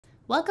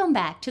Welcome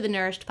back to the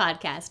Nourished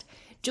Podcast.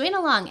 Join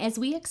along as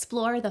we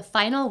explore the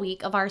final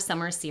week of our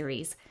summer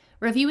series,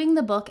 reviewing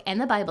the book and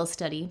the Bible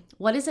study,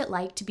 What Is It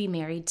Like to Be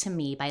Married to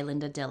Me by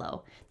Linda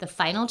Dillow. The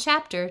final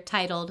chapter,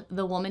 titled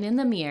The Woman in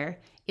the Mirror,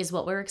 is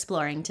what we're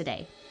exploring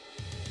today.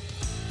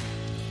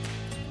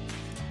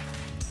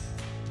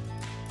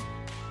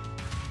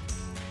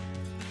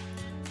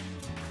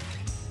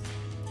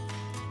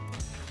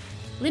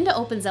 Linda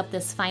opens up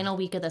this final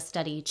week of the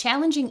study,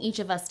 challenging each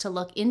of us to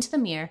look into the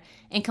mirror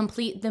and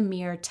complete the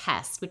mirror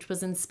test, which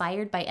was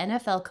inspired by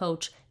NFL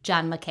coach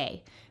John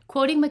McKay.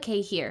 Quoting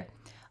McKay here,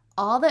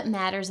 "All that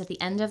matters at the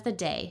end of the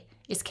day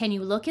is can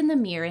you look in the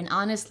mirror and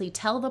honestly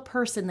tell the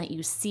person that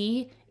you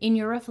see in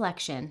your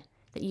reflection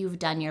that you've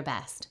done your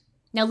best."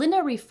 Now,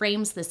 Linda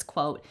reframes this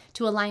quote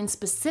to align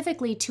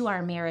specifically to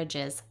our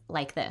marriages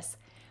like this.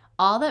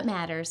 All that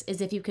matters is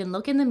if you can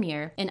look in the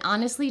mirror and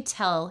honestly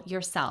tell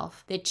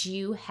yourself that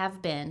you have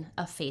been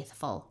a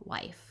faithful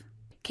wife.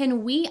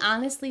 Can we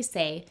honestly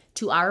say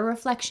to our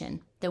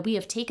reflection that we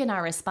have taken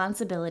our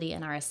responsibility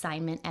and our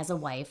assignment as a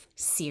wife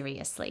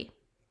seriously?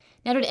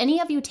 Now, did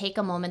any of you take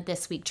a moment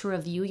this week to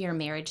review your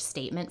marriage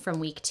statement from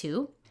week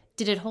 2?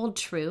 Did it hold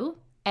true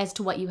as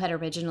to what you had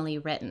originally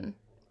written?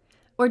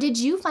 Or did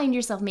you find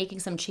yourself making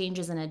some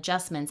changes and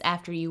adjustments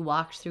after you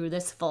walked through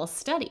this full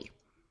study?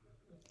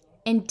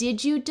 And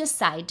did you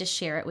decide to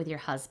share it with your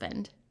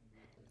husband?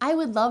 I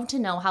would love to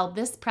know how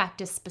this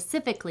practice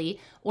specifically,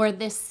 or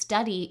this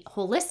study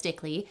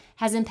holistically,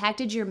 has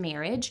impacted your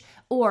marriage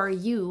or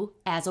you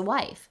as a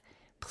wife.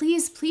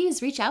 Please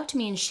reach out to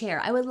me and share.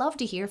 I would love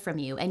to hear from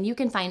you, and you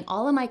can find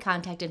all of my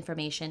contact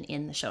information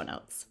in the show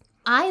notes.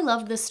 I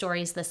loved the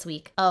stories this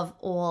week of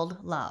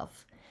old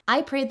love.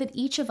 I pray that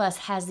each of us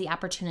has the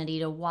opportunity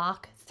to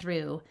walk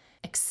through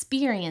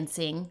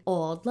experiencing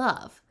old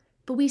love.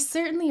 But we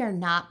certainly are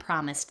not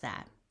promised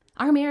that.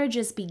 Our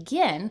marriages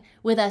begin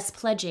with us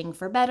pledging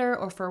for better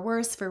or for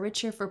worse, for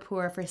richer, for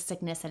poorer, for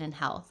sickness, and in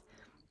health.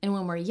 And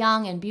when we're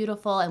young and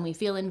beautiful and we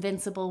feel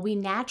invincible, we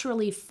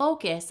naturally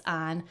focus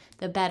on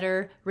the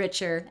better,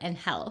 richer, and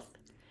health.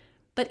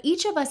 But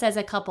each of us as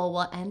a couple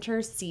will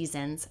enter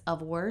seasons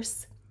of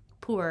worse,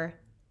 poor,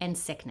 and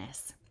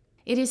sickness.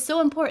 It is so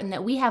important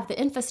that we have the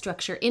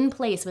infrastructure in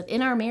place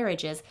within our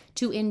marriages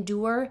to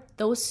endure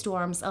those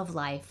storms of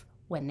life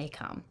when they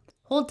come.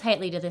 Hold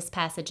tightly to this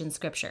passage in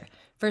Scripture,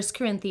 1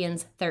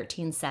 Corinthians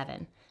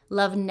 13:7.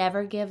 Love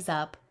never gives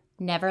up,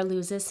 never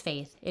loses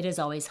faith. It is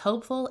always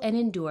hopeful and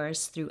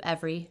endures through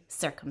every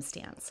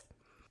circumstance.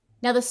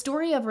 Now, the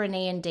story of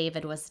Renee and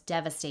David was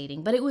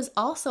devastating, but it was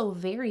also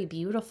very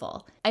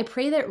beautiful. I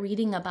pray that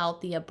reading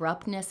about the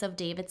abruptness of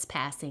David's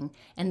passing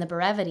and the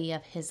brevity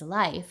of his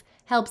life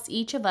helps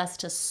each of us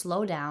to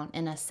slow down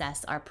and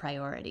assess our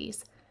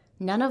priorities.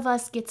 None of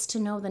us gets to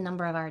know the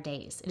number of our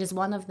days. It is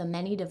one of the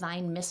many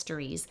divine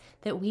mysteries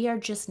that we are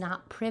just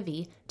not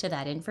privy to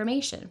that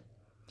information.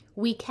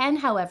 We can,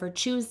 however,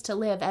 choose to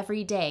live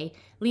every day,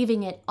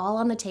 leaving it all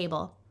on the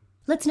table.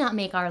 Let's not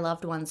make our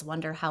loved ones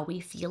wonder how we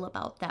feel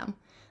about them.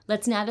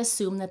 Let's not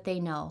assume that they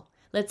know.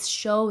 Let's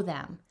show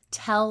them,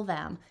 tell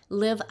them,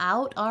 live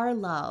out our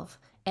love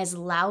as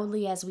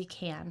loudly as we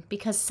can,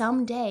 because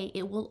someday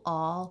it will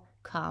all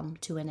come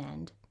to an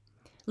end.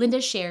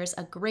 Linda shares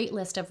a great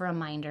list of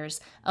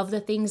reminders of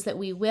the things that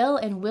we will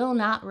and will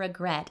not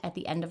regret at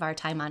the end of our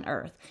time on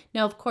earth.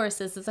 Now, of course,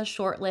 this is a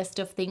short list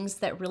of things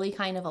that really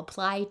kind of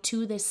apply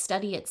to this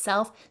study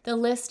itself. The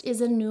list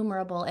is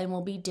innumerable and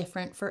will be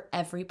different for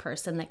every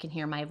person that can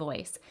hear my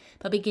voice.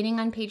 But beginning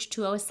on page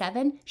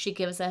 207, she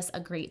gives us a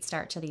great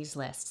start to these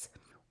lists.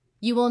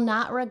 You will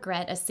not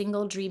regret a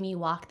single dreamy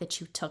walk that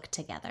you took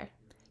together.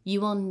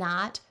 You will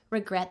not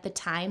regret the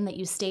time that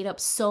you stayed up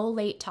so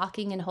late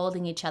talking and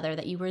holding each other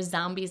that you were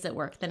zombies at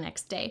work the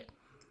next day.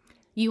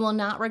 You will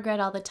not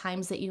regret all the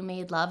times that you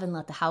made love and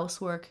let the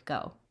housework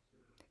go.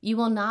 You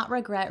will not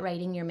regret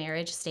writing your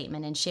marriage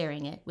statement and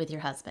sharing it with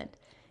your husband.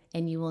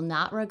 And you will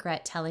not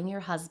regret telling your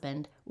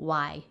husband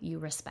why you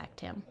respect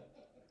him.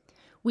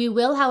 We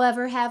will,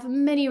 however, have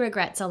many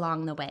regrets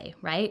along the way,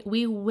 right?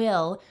 We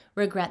will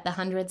regret the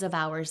hundreds of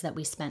hours that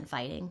we spent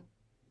fighting.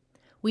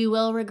 We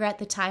will regret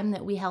the time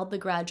that we held the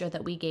grudge or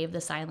that we gave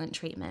the silent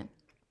treatment.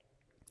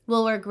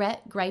 We'll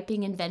regret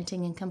griping and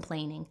venting and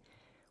complaining.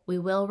 We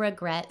will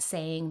regret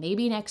saying,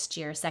 maybe next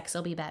year sex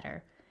will be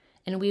better.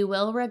 And we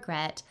will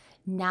regret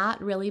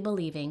not really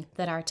believing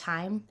that our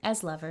time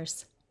as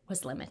lovers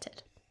was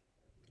limited.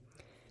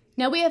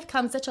 Now, we have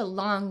come such a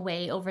long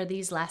way over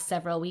these last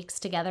several weeks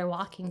together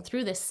walking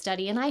through this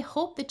study, and I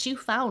hope that you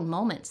found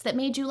moments that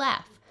made you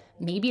laugh.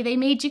 Maybe they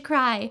made you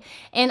cry,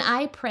 and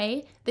I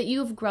pray that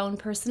you've grown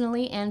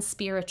personally and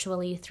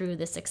spiritually through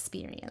this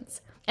experience.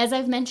 As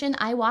I've mentioned,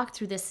 I walked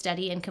through this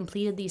study and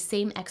completed these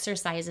same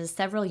exercises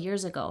several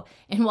years ago,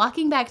 and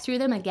walking back through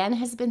them again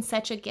has been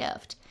such a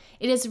gift.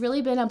 It has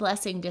really been a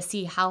blessing to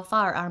see how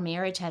far our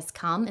marriage has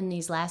come in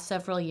these last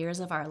several years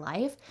of our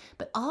life,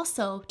 but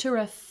also to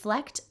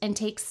reflect and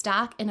take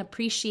stock and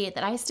appreciate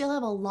that I still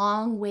have a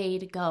long way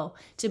to go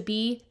to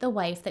be the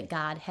wife that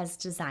God has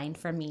designed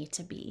for me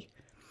to be.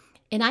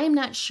 And I am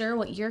not sure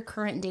what your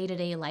current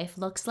day-to-day life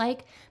looks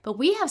like, but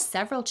we have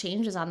several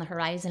changes on the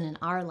horizon in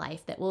our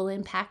life that will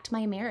impact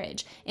my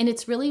marriage. And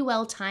it's really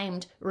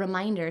well-timed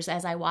reminders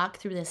as I walk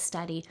through this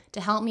study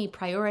to help me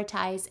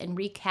prioritize and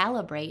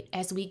recalibrate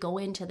as we go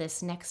into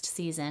this next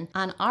season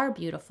on our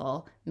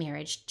beautiful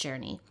marriage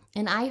journey.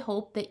 And I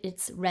hope that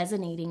it's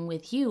resonating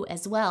with you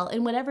as well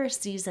in whatever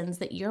seasons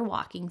that you're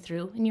walking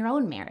through in your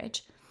own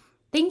marriage.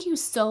 Thank you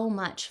so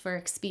much for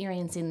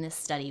experiencing this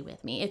study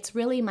with me. It's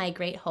really my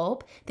great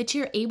hope that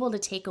you're able to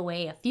take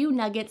away a few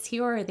nuggets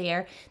here or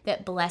there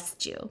that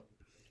blessed you.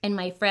 And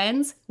my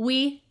friends,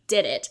 we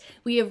did it.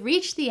 We have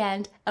reached the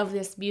end of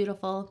this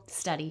beautiful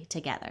study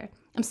together.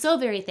 I'm so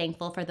very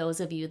thankful for those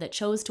of you that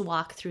chose to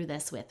walk through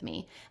this with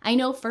me. I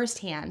know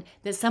firsthand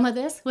that some of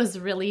this was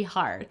really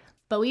hard,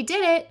 but we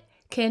did it.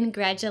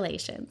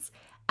 Congratulations.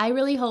 I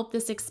really hope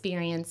this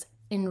experience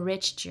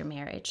enriched your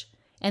marriage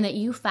and that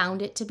you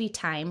found it to be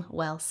time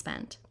well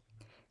spent.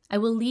 I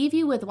will leave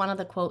you with one of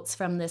the quotes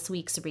from this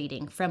week's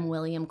reading from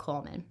William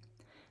Coleman.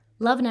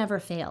 Love never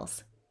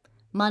fails.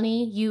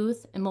 Money,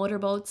 youth, and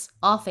motorboats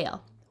all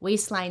fail.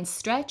 Waistlines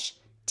stretch,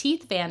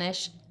 teeth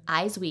vanish,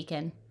 eyes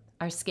weaken,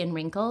 our skin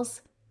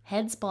wrinkles,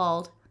 heads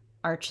bald,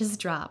 arches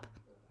drop.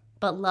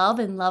 But love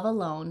and love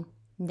alone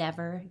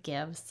never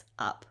gives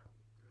up.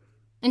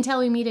 Until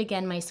we meet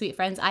again, my sweet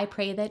friends, I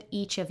pray that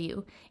each of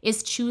you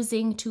is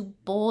choosing to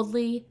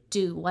boldly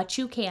do what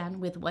you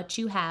can with what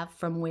you have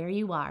from where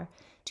you are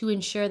to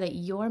ensure that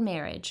your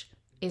marriage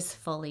is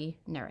fully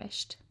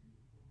nourished.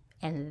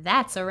 And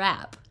that's a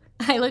wrap.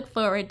 I look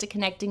forward to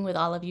connecting with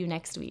all of you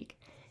next week.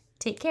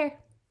 Take care.